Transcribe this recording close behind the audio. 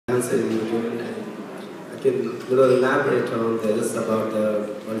answering again. And I can elaborate on this about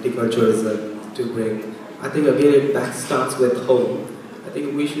the multiculturalism to bring. I think again that starts with home. I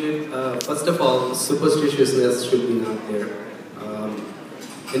think we should, first of all, superstitiousness should be not there.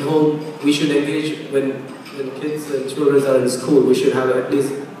 In home, we should engage when kids and children are in school. We should have at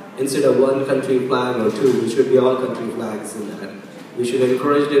least, instead of one country flag or two, we should be all country flags in that. We should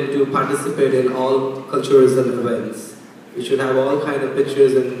encourage them to participate in all culturalism events. We should have all kind of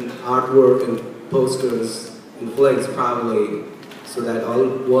pictures and artwork and posters and flags probably, so that all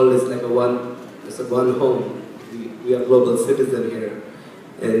world is like one home. We are global citizens here.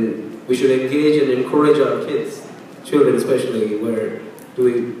 And we should engage and encourage our kids, children especially, where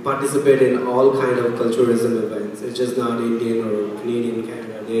to participate in all kind of culturalism events. It's just not Indian or Canadian,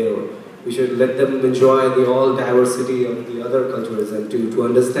 Canada Day, or we should let them enjoy the all diversity of the other culturalism to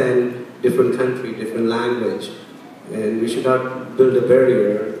understand different country, different language. And we should not build a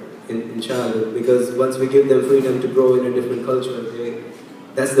barrier in childhood, because once we give them freedom to grow in a different culture,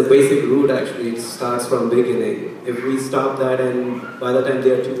 that's the basic root actually. It starts from beginning. If we stop that and by the time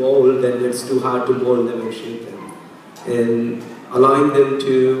they are too old, then it's too hard to mold them and shape them. And allowing them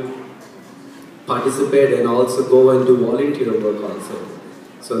to participate and also go and do volunteer work also,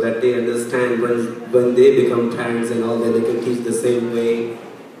 so that they understand when they become parents and all that, they can teach the same way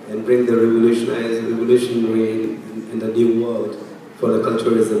and bring the revolutionary in the new world for the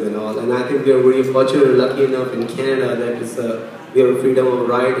culturalism and all. And I think we are very fortunate and lucky enough in Canada that we have freedom of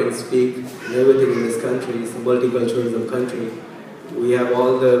right and speak and everything in this country. It's a multiculturalism country. We have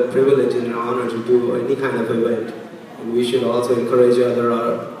all the privilege and honor to do any kind of event. And we should also encourage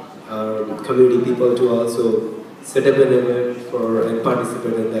our community people to also set up an event and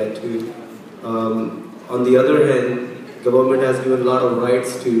participate in that too. On the other hand, government has given a lot of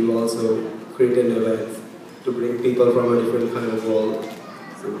rights to also create an event to bring people from a different kind of world.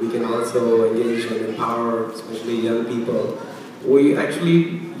 So we can also engage and empower, especially young people.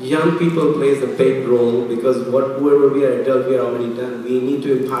 Young people plays a big role, because whoever we are adult, we are already done. We need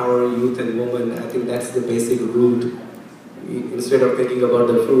to empower youth and women. I think that's the basic root. Instead of thinking about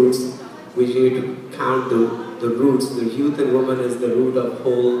the fruits, we need to count the roots. The youth and women is the root of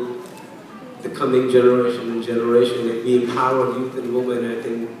the coming generation. If we empower youth and women, I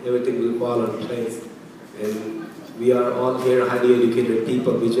think everything will fall in place. And we are all here highly educated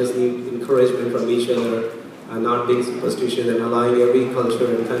people. We just need encouragement from each other, and not being superstitious, and allowing every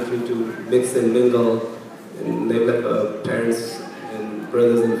culture and country to mix and mingle and live like parents and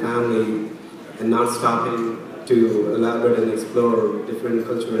brothers and family, and not stopping to elaborate and explore different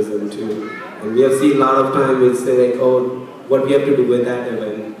culturalism too. And we have seen a lot of time we say like, oh, what we have to do with that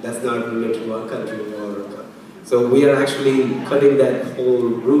event, that's not related to our country. So we are actually cutting that whole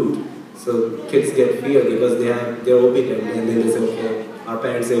route. So kids get fear because they're obedient, and then they say, okay, our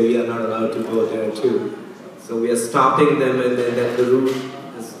parents say we are not allowed to go there too. So we are stopping them, and then that the root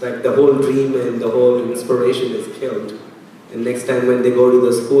is like the whole dream and the whole inspiration is killed. And next time when they go to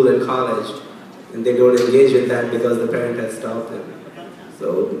the school and college, and they don't engage in that because the parent has stopped them.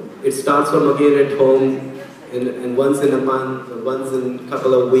 So it starts from again at home, and once in a month, or once in a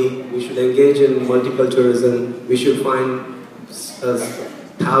couple of weeks, we should engage in multiculturalism. We should find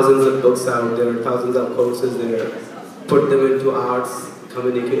thousands of books out there, thousands of courses there, put them into arts,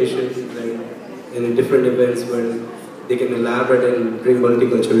 communications, and in different events where they can elaborate and bring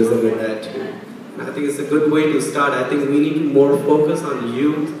multiculturalism in that too. And I think it's a good way to start. I think we need to more focus on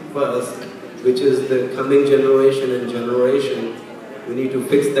youth first, which is the coming generation and generation. We need to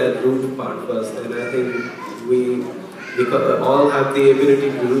fix that root part first, and I think we all have the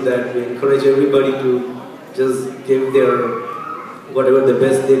ability to do that. We encourage everybody to just give their whatever the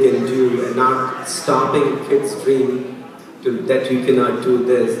best they can do, and not stopping kids' dream that you cannot do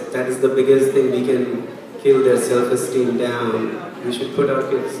this. That is the biggest thing. We can kill their self-esteem down. We should put our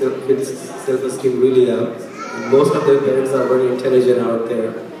kids' self-esteem really up. And most of their parents are very intelligent out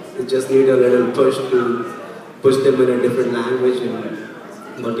there. They just need a little push to push them in a different language and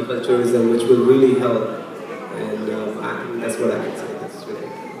multiculturalism, which will really help. And that's what I can say.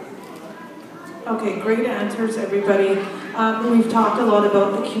 Okay, great answers, everybody. We've talked a lot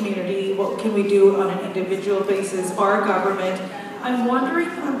about the community. What can we do on an individual basis? Our government. I'm wondering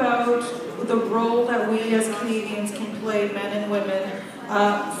about the role that we as Canadians can play, men and women,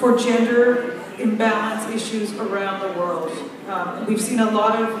 for gender imbalance issues around the world. We've seen a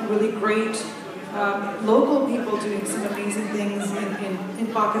lot of really great local people doing some amazing things in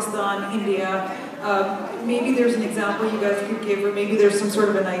Pakistan, India. Maybe there's an example you guys could give, or maybe there's some sort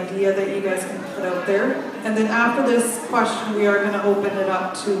of an idea that you guys can put out there. And then after this question, we are going to open it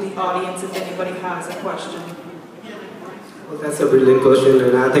up to the audience if anybody has a question. Well, that's a brilliant question,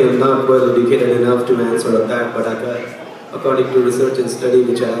 and I think I'm not well educated enough to answer that, but according to research and study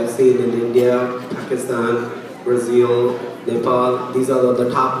which I have seen in India, Pakistan, Brazil, Nepal, these are the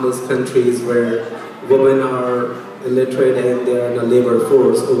topmost countries where women are illiterate and they are in the labor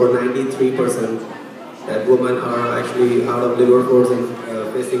force. Over 93% that women are actually out of labor force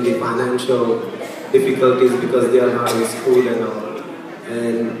and facing the financial difficulties because they are not in school and all.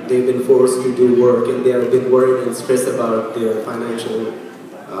 And they've been forced to do work and they have been worried and stressed about their financial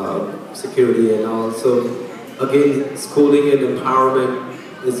security and all. So again, schooling and empowerment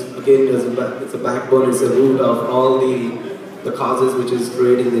is it's a backbone, it's a root of all the causes which is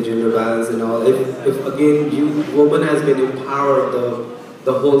creating the gender balance and all. If again woman has been empowered,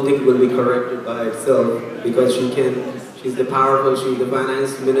 the whole thing will be corrected by itself because she's the powerful, she's the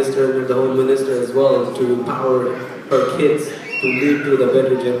finance minister and the home minister as well to empower her kids to lead to the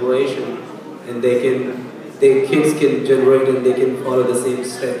better generation, and their kids can generate and they can follow the same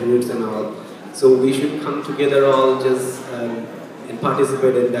step roots and all. So we should come together all just and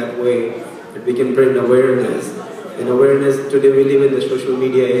participate in that way, that we can bring awareness. And awareness, today we live in the social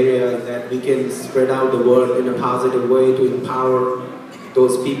media area, that we can spread out the word in a positive way to empower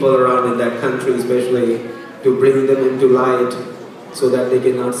those people around in that country, especially to bring them into light so that they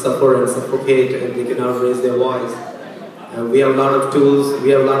cannot suffer and suffocate and they cannot raise their voice. We have a lot of tools,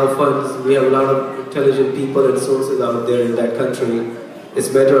 we have a lot of funds, we have a lot of intelligent people and sources out there in that country. It's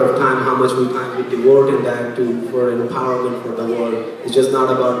a matter of time how much time we devote in that for empowerment for the world. It's just not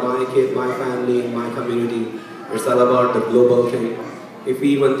about my kid, my family, my community. It's all about the global thing. If we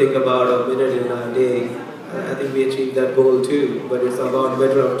even think about a minute in a day, I think we achieve that goal too. But it's about a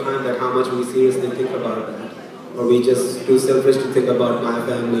matter of time that how much we seriously think about that. Or we just too selfish to think about my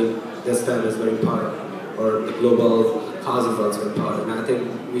family. This time is very important. Or the global cause is also important. And I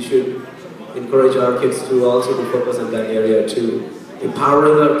think we should encourage our kids to also to focus on that area too.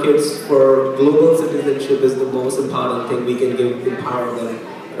 Empowering our kids for global citizenship is the most important thing we can empower them,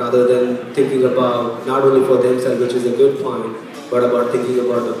 rather than thinking about not only for themselves, which is a good point, but about thinking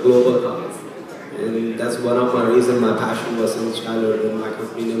about the global cause. And that's one of my reasons, my passion was since childhood, and my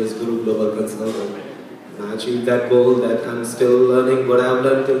company name is Guru Global Consultant. And I achieved that goal that I'm still learning. What I've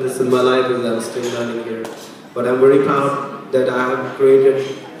learned till this in my life is I'm still learning here. But I'm very proud that I have created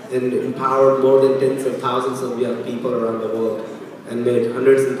and empowered more than tens of thousands of young people around the world and made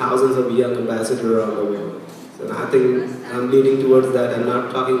hundreds and thousands of young ambassadors around the world. So I think I'm leading towards that. I'm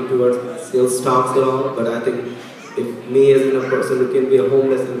not talking towards sales talks at all, but I think if me as a person who can be a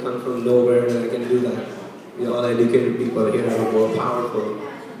homeless and come from nowhere, then I can do that. We all educated people here are more powerful,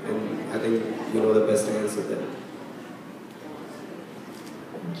 and I think you know the best answer there.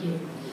 Thank you.